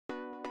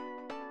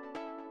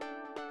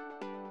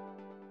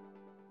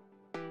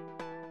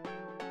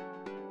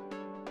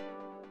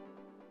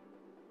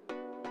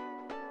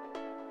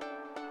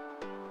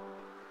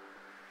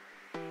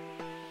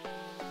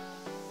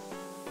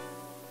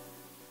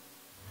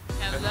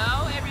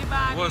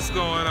everybody. What's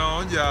going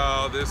on,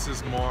 y'all? This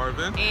is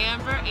Marvin.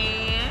 Amber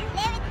and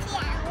Liberty,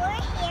 and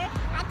we're here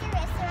at the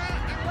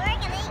restaurant and we're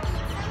gonna eat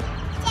some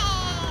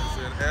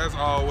steak. And as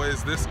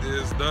always, this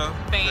is the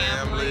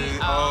Family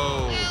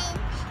O.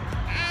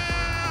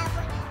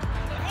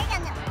 We're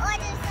gonna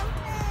order some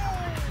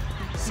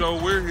food.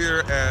 So we're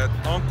here at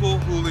Uncle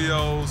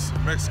Julios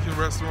Mexican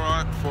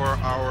restaurant for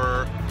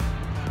our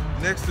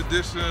next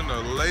edition,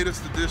 or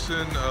latest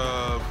edition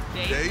of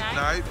Date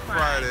Night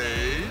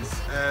Fridays.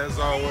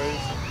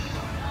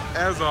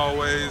 As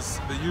always,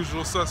 the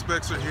usual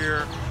suspects are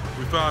here.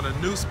 We found a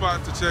new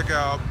spot to check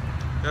out.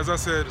 As I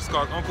said, it's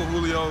called Uncle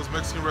Julios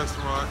Mexican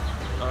restaurant.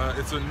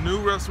 It's a new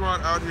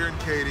restaurant out here in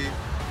Katy,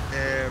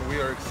 and we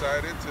are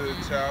excited to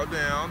chow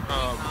down.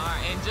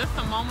 And just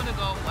a moment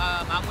ago,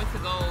 I went to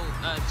go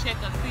check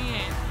us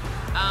in,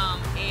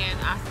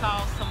 and I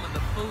saw some of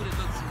the food. It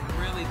looks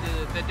really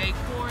good. The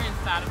decor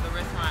inside of the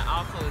restaurant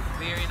also is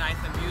very nice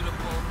and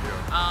beautiful.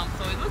 Yeah.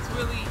 So it looks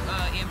really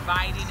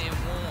inviting and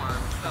warm.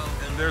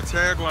 And their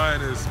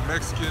tagline is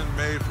Mexican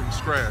made from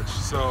scratch.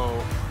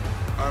 So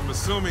I'm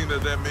assuming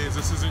that means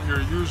this isn't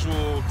your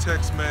usual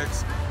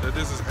Tex-Mex, that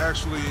this is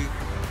actually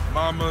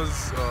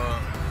Mama's,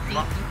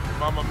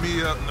 Mama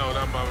Mia, no,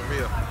 not Mama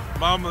Mia,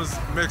 Mama's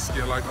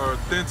Mexican, like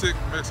authentic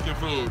Mexican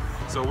food.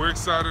 So we're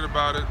excited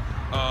about it.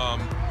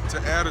 To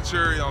add a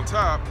cherry on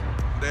top,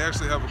 they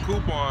actually have a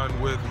coupon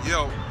with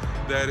Yelp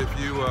that if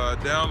you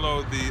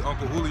download the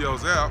Uncle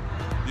Julios app,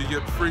 you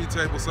get free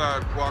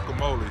tableside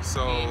guacamole.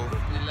 So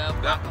we love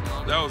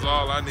guacamole. That was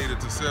all I needed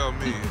to sell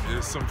me,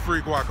 is some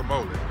free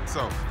guacamole.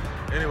 So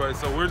anyway,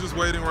 so we're just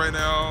waiting right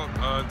now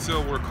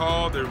until we're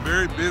called. They're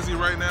very busy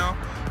right now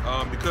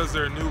because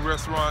they're a new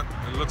restaurant.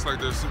 It looks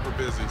like they're super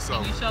busy. So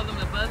can you show them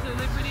the buzzer,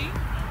 Liberty,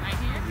 right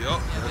here?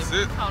 Yep, that's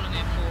it. Calling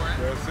it for us.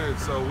 That's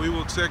it. So we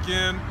will check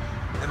in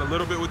a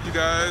little bit with you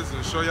guys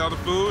and show y'all the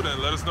food and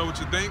let us know what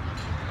you think.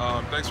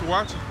 Thanks for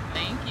watching.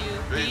 Thank you.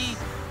 Peace.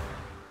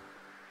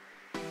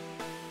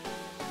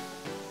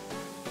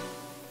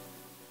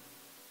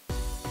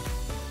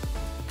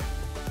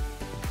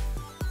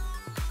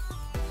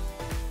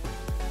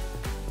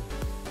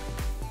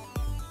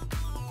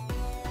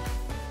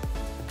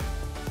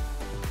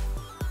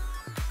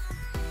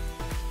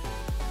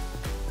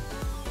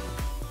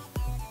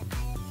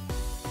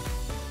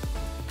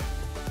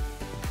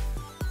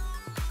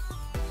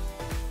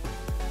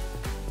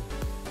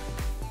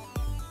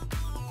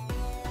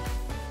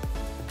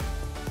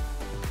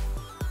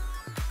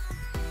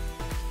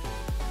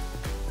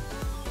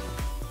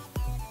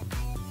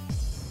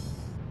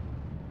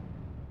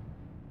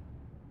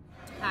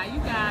 Hi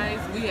you guys,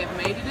 we have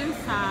made it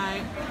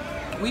inside.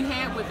 We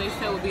had what they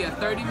said would be a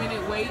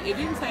 30-minute wait. It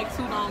didn't take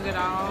too long at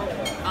all.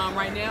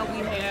 Right now we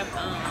have,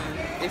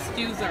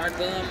 excuse our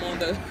gum on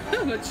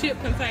the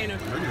chip container.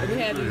 We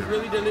have these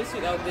really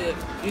delicious,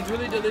 these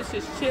really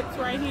delicious chips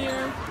right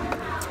here.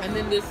 And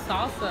then this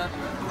salsa,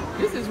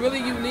 this is really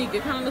unique.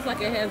 It kind of looks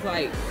like it has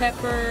like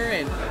pepper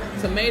and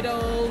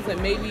tomatoes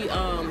and maybe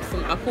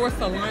some, of course,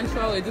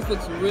 cilantro. It just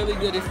looks really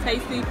good. It's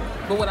tasty,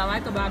 but what I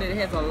like about it, it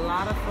has a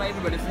lot of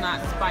flavor, but it's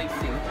not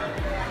spicy.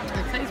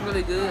 It tastes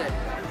really good.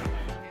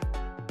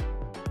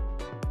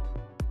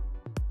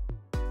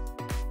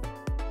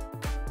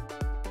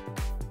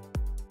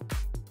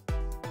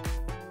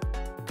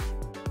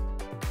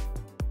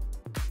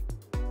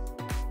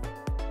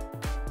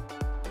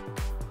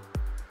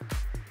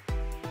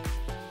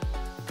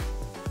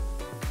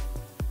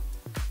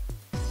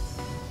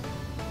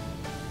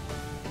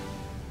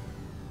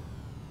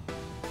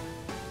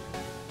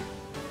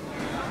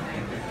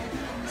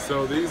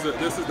 So this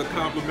is the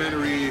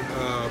complimentary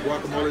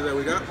guacamole that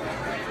we got.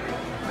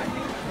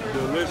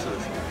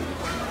 Delicious.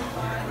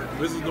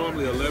 This is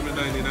normally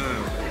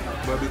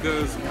 $11.99, but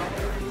because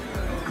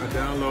I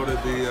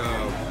downloaded the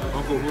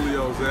Uncle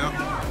Julios app,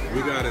 we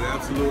got it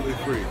absolutely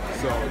free.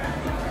 So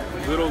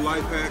little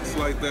life hacks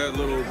like that,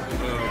 little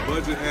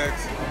budget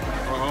hacks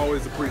are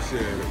always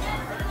appreciated.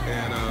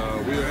 And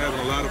we are having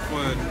a lot of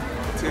fun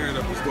tearing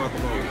up this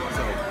guacamole.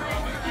 So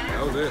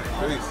that was it.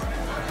 Peace.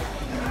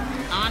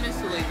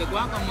 Honestly, the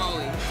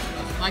guacamole,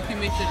 like you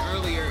mentioned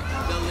earlier,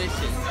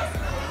 delicious.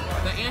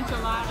 The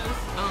enchiladas,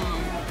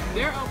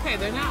 they're okay.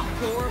 They're not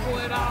horrible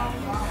at all,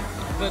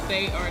 but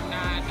they are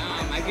not,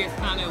 I guess,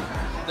 kind of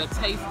the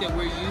taste that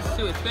we're used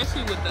to,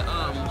 especially with the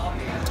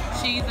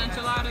cheese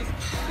enchiladas.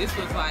 This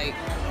was like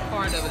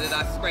part of it that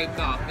I scraped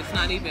off. It's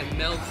not even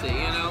melted,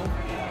 you know?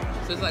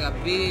 So it's like a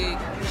big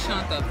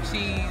chunk of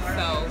cheese,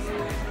 so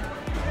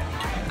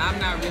I'm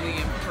not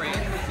really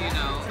impressed, you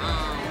know?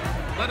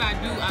 But I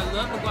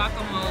love the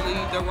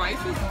guacamole. The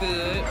rice is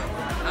good,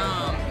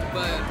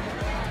 but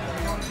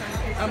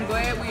I'm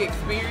glad we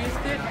experienced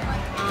it.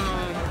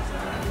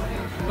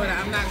 But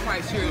I'm not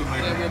quite sure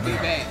that we'll be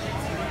back.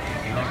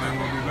 You don't think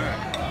we'll be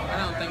back? I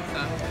don't think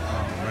so.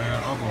 Oh man,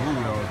 Uncle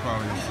Julio is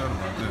probably upset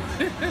about this.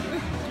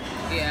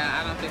 Yeah,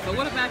 I don't think so.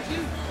 What about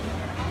you?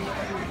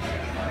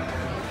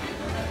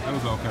 It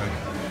was okay.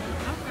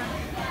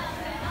 Okay.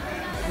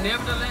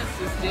 Nevertheless,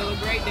 it's still a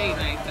great date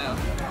night though.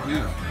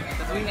 Yeah.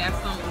 Because we have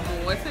some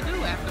more to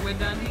do after we're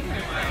done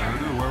here.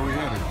 Where are we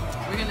headed?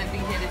 We're gonna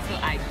be headed to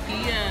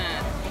Ikea,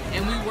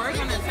 and we were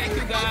gonna take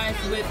you guys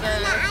with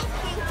us.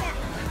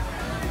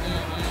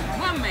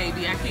 Well,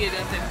 maybe Ikea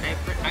does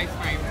have ice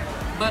cream,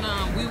 but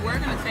we were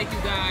gonna take you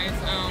guys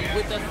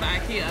with us to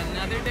Ikea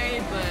another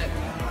day, but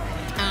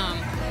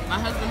my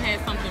husband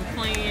had something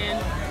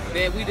planned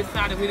that we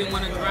decided we didn't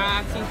want to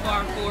drive too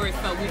far for it,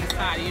 so we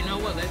decided, you know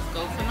what, let's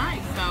go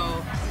tonight.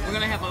 So we're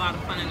gonna have a lot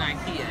of fun in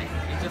Ikea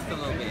in just a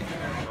little bit.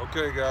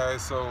 Okay,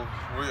 guys, so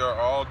we are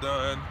all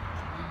done.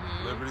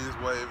 Liberty is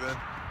waving.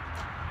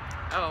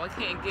 Oh, I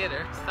can't get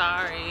her.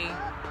 Sorry.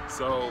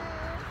 So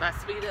if I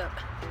speed up.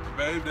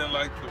 Babe didn't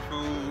like the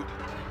food.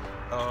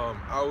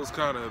 I was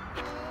kind of,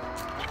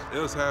 it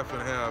was half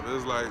and half. It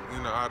was like,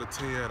 you know, out of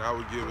 10, I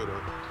would give it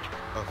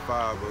a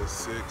 5 or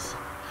 6.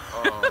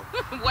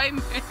 Wait a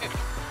minute.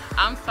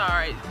 I'm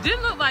sorry.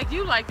 Didn't look like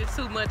you liked it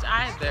too much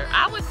either.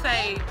 I would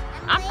say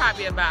I'm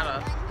probably about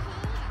a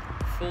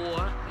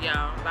 4.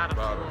 Yeah, about a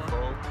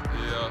 4.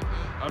 Yeah.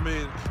 I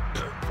mean,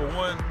 for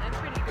one, that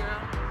pretty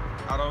girl.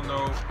 I don't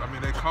know. I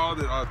mean, they called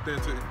it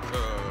authentic.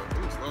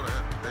 Slow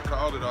down. They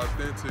called it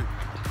authentic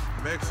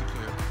Mexican,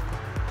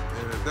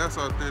 and if that's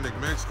authentic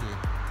Mexican,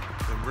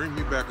 then bring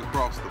me back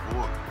across the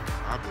border.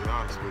 I'll be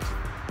honest with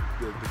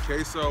you. The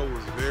queso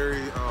was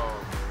very,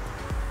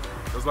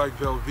 it was like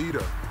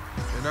Velveeta,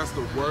 and that's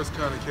the worst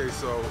kind of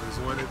queso, is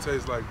when it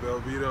tastes like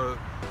Velveeta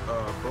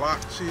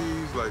block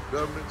cheese, like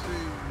government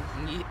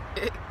cheese.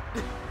 Yeah.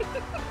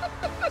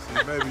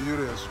 See, maybe you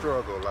didn't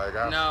struggle like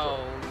I No,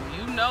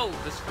 you know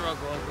the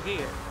struggle over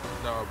here.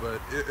 No, but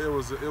it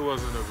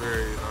wasn't a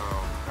very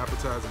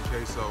appetizing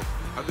queso.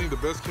 I think the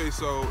best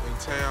queso in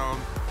town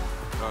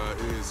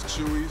is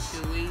Chewy's.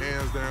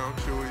 Hands down,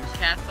 Chewy's.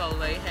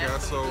 Cassoulet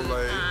has some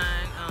good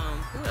kind.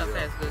 Who else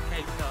has good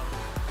queso?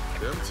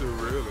 Them two,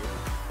 really.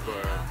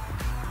 But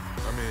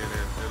I mean,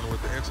 and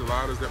with the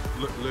enchiladas, that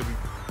Libby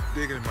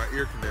digging in my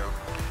ear canal.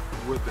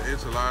 With the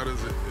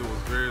enchiladas, it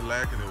was very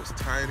lacking. It was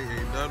tiny.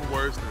 Ain't nothing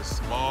worse than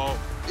small.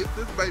 If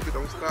this baby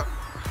don't stop,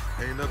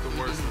 ain't nothing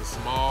worse than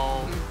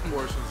small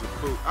portions of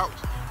food. Ouch.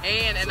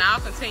 And I'll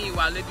continue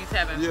while Libby's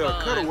having fun.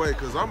 Yeah, cut away,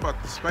 because I'm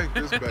about to spank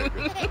this baby.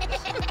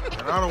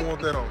 And I don't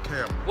want that on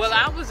camera. Well, so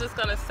I was just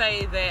going to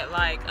say that,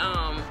 like,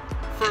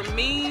 for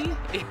me,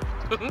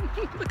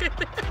 look at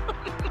that.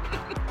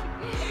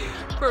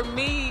 For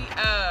me,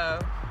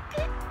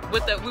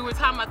 we were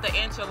talking about the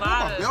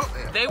enchiladas,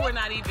 they were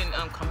not even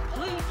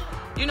complete.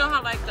 You know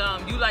how, like,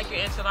 you like your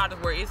enchiladas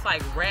where it's,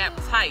 like,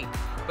 wrapped tight.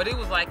 But it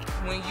was like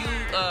when you,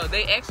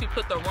 they actually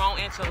put the wrong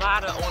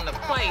enchilada on the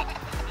plate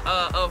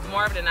of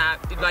Marvin and I.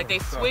 Like, they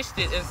switched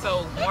it, and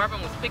so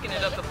Marvin was picking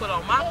it up to put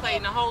on my plate,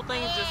 and the whole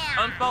thing just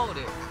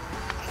unfolded.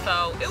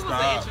 So it was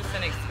an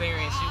interesting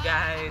experience, you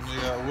guys.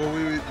 Yeah,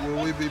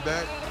 will we be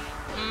back?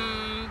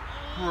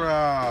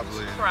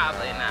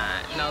 Probably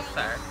not. No,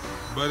 sir.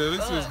 But at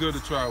least it's good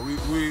to try. We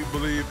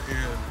believe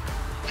in,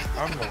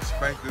 I'm gonna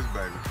spank this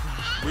baby.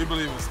 We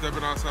believe in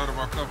stepping outside of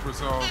our comfort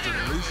zones and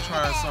at least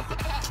trying something.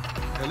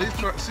 At least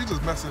try, she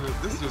just messing it.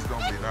 This just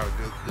gonna be not a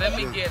good. Let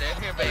me get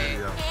her. Here, babe.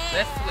 Yeah.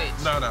 Let's switch.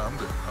 No, I'm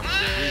good.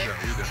 We done.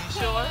 You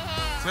sure?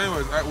 So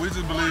anyways, we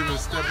just believe in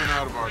stepping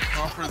out of our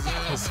comfort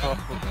zone. So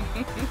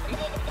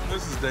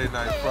this is Day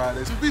Night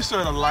Fridays. Be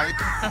sure to like,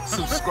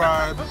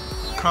 subscribe,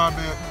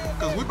 comment,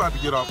 because we about to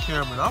get off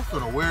camera and I'm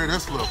finna wear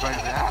this little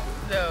baby out.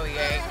 No,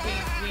 yeah,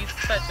 he's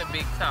such a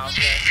big talker.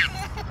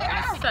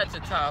 He's such a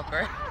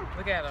talker.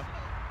 Look at him.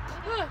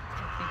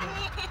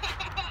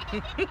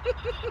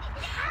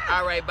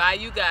 All right, bye,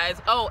 you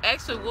guys. Oh,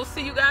 actually, we'll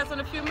see you guys in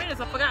a few minutes.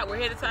 I forgot, we're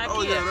headed to Ikea.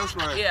 Oh, yeah, that's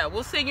right. Yeah,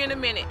 we'll see you in a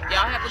minute.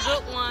 Y'all have a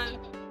good one.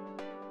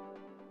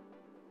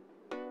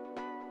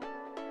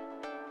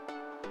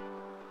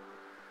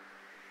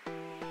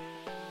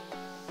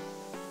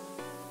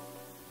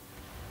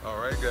 All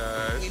right,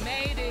 guys. We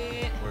made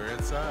it. We're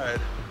inside.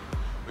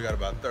 We got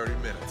about 30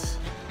 minutes.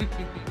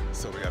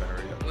 So we gotta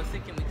hurry up. Let's see,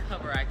 can we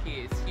cover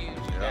Ikea? It's huge,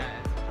 you guys.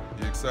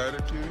 You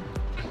excited, Cutie?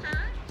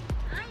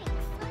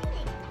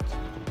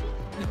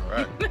 All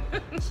right.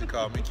 She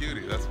called me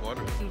Cutie. That's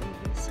wonderful.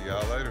 See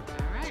y'all later.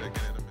 All right. Check in a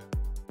minute.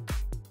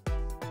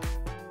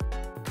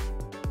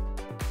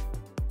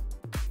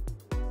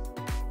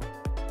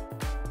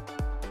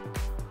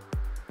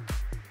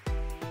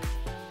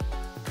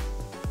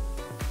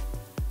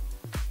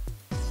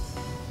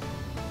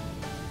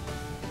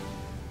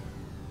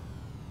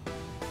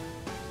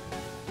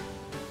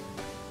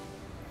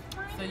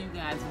 So you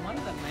guys, one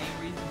of the main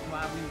reasons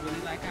why we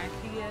really like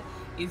Ikea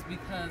is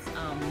because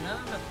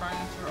none of the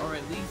furniture, or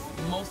at least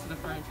most of the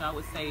furniture, I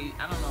would say,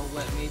 I don't know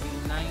what, maybe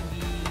 95%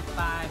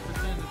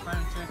 of the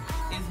furniture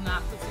is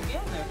not put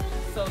together.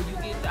 So you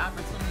get the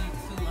opportunity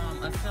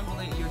to assemble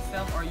it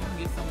yourself, or you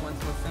can get someone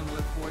to assemble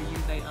it for you.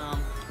 They I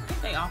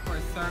think they offer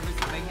a service,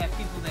 or they have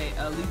people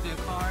that leave their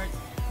cards.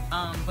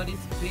 But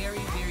it's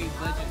very, very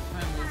budget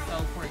friendly. So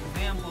for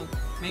example,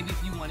 maybe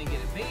if you want to get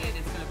a bed,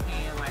 instead of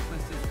paying, like,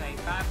 let's just say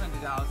 $500,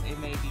 it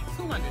may be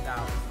 $200,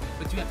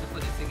 but you have to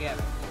put it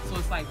together. So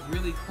it's like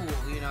really cool.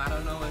 You know, I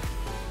don't know if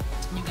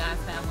you guys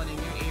have one in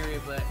your area,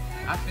 but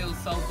I feel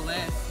so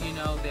blessed, you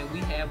know, that we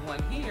have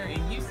one here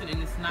in Houston,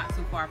 and it's not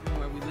too far from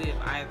where we live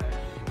either.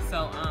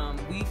 So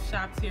we've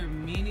shopped here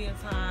many a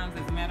times.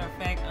 As a matter of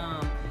fact,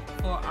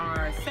 for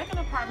our second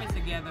apartment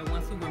together,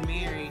 once we were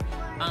married,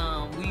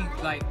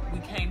 we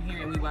came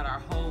here and we bought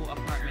our whole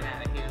apartment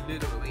out of here,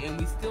 literally. And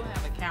we still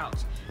have a couch,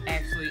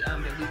 actually,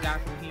 that we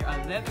got from here,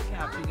 a leather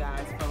couch, you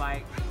guys, for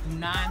like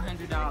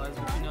 $900.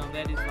 But you know,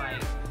 that is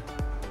like,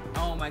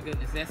 oh my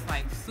goodness, that's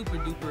like super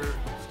duper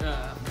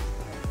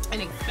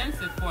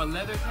inexpensive for a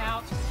leather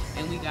couch.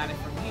 And we got it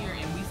from here,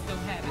 and we still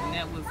have it. And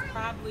that was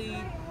probably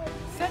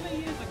 7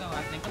 years ago,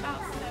 I think,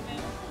 about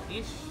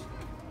 7-ish.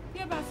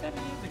 Yeah, about 7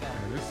 years ago.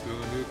 And it's still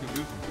in good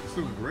condition. It's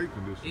still in great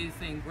condition.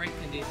 It's in great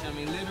condition. I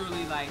mean,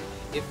 literally, like,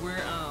 if we're,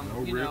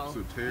 no rips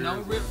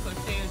or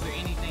tears or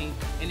anything,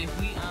 and if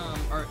we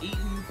are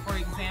eating, for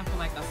example,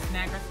 like a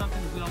snack or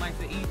something, because we don't like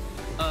to eat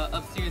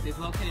upstairs, it's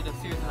located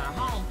upstairs in our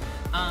home.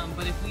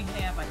 But if we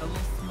have like a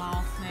little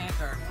small snack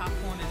or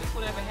popcorn or just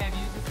whatever have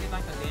you, just get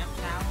like a damp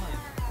towel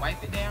and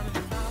wipe it down, and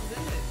it's all good.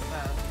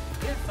 So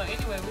yeah. So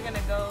anyway, we're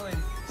gonna go and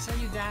show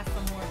you guys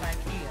some more of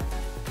Ikea.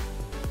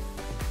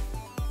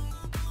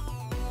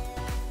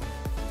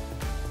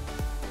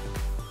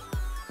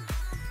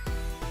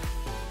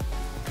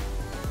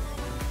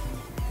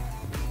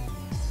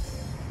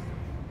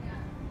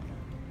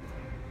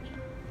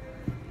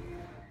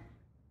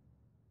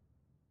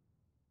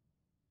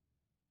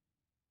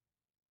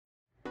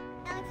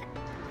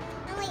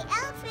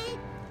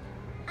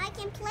 I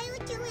can play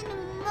with you in a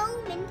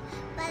moment,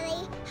 but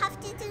I have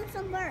to do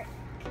some work.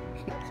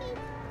 Okay.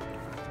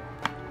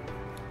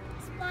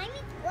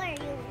 Slimy, where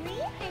you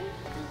read and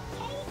be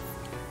case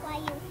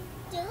while you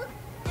do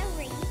and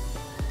read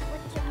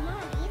with your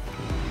mommy.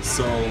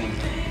 So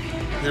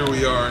here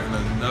we are in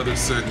another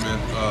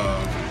segment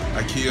of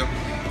Ikea.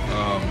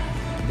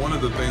 One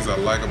of the things I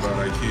like about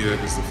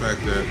Ikea is the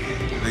fact that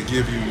they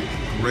give you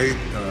great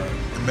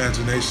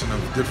imagination of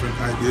different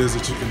ideas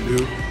that you can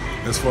do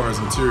as far as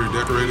interior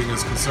decorating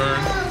is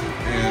concerned.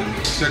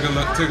 And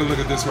take a look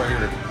at this right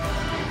here.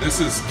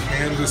 This is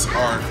canvas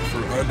art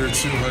for under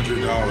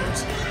 $200.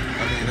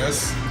 I mean,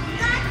 that's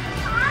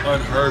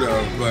unheard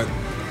of, but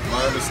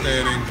my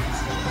understanding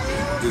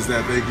is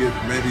that they get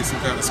maybe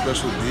some kind of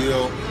special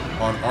deal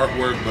on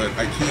artwork, but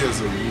Ikea is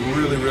a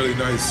really, really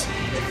nice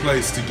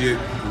place to get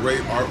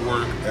great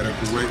artwork at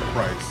a great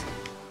price.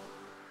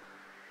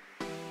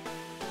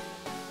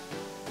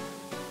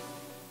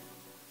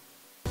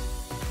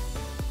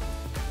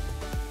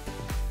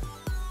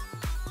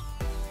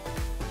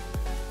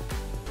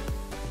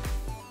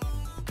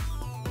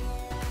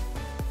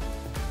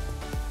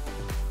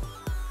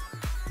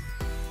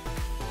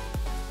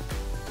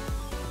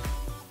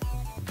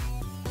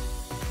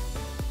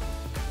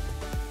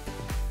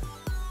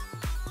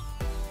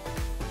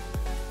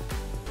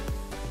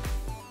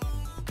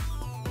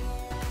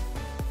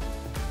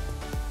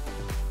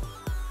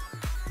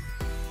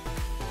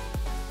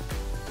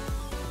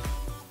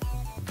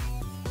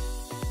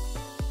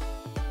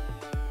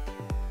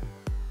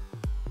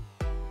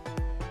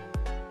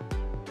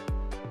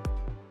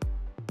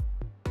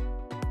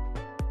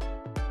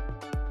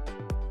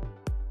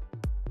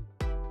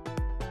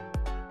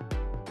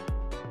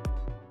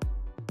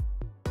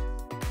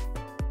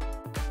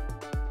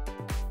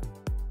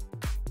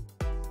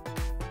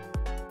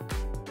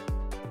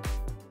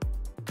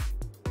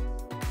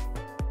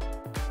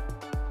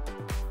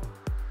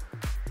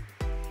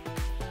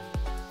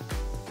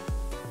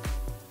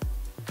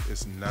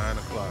 It's 9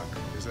 o'clock.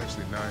 It's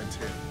actually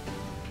 9:10.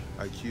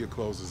 Ikea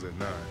closes at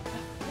 9.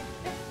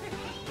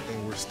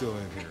 And we're still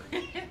in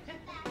here.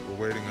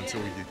 We're waiting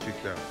until we get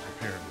kicked out,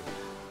 apparently.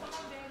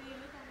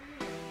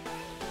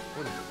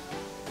 What is it?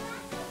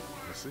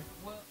 Let's see.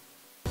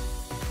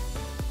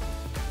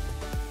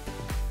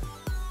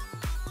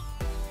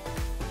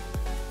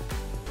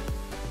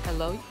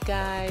 Hello, you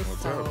guys.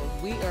 What's so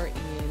up? we are in,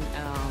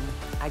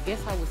 I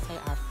guess I would say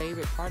our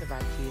favorite part of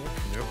Ikea,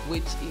 Yep.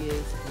 which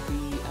is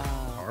the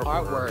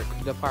artwork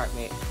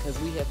department, because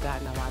we have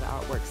gotten a lot of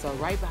artwork. So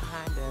right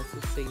behind us,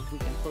 let's see if we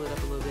can pull it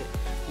up a little bit.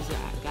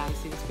 Guys,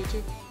 see this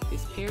picture?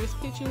 This Paris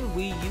picture.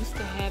 We used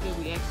to have it.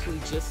 We actually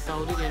just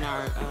sold it in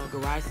our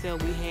garage sale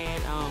we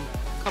had a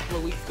couple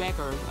of weeks back,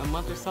 or a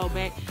month or so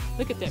back.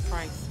 Look at that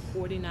price.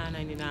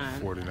 $49.99.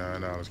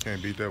 $49.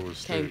 Can't beat that with a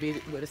stick. Can't beat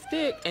it with a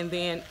stick. And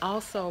then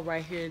also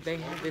right here, they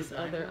have this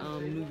other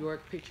New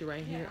York picture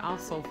right here,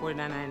 also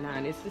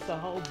 $49.99. It's just a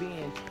whole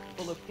bin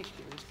full of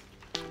pictures.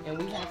 And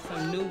we have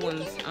some new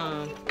ones.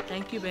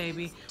 Thank you,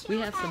 baby. We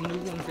have some new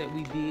ones that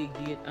we did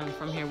get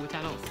from here, which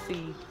I don't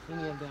see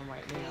any of them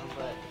right now,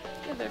 but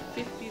yeah, they're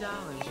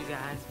 $50, you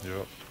guys.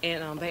 Yep.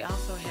 And they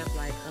also have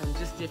like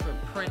just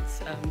different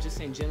prints, just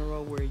in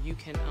general, where you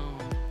can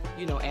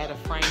you know, add a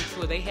frame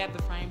to it. They have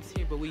the frames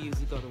here, but we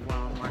usually go to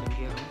Walmart and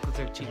get them because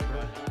they're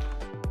cheaper.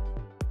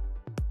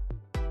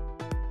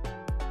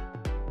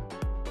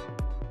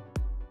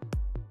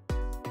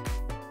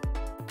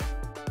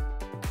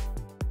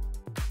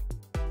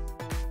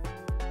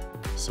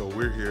 So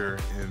we're here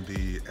in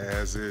the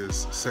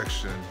as-is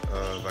section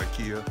of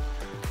Ikea.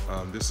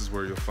 This is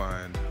where you'll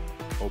find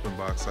open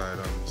box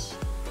items,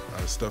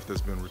 stuff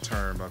that's been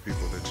returned by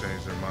people that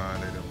changed their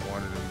mind, they didn't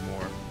want it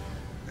anymore.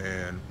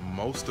 And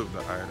most of the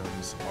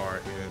items are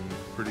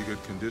in pretty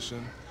good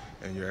condition,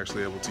 and you're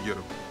actually able to get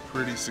a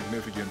pretty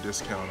significant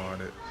discount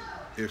on it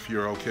if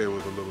you're okay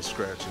with a little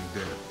scratch and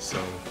dent.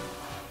 So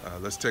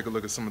let's take a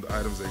look at some of the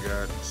items they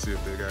got and see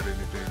if they got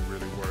anything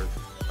really worth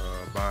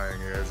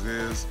buying as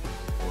is,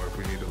 or if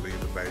we need to leave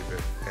the baby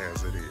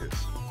as it is.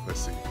 Let's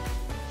see.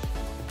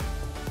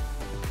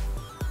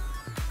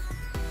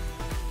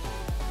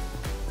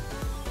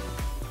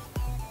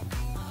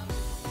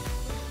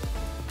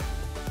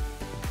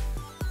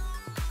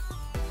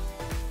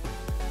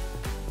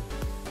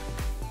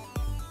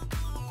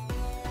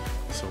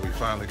 So we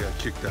finally got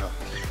kicked out.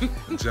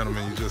 The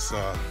gentleman you just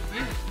saw,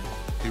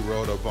 he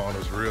rolled up on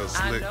us real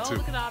slick. I know, too.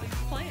 look at all these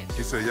plants.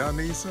 He said, y'all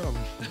need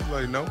something? He's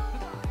like, no.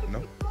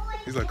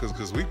 He's like,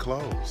 cause we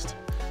closed.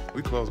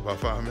 We closed about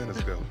 5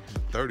 minutes ago,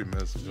 30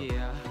 minutes ago.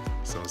 Yeah.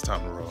 So it's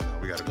time to roll now.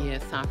 We gotta go. Yeah,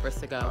 it's time for us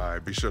to go. All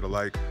right, be sure to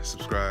like,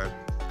 subscribe,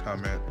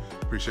 comment.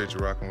 Appreciate you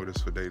rocking with us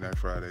for Date Night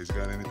Fridays.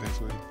 Got anything,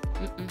 sweetie?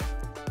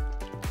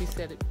 He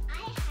said it.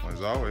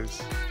 As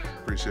always,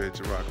 appreciate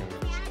you rocking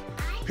with us.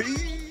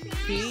 Peace.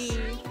 Peace.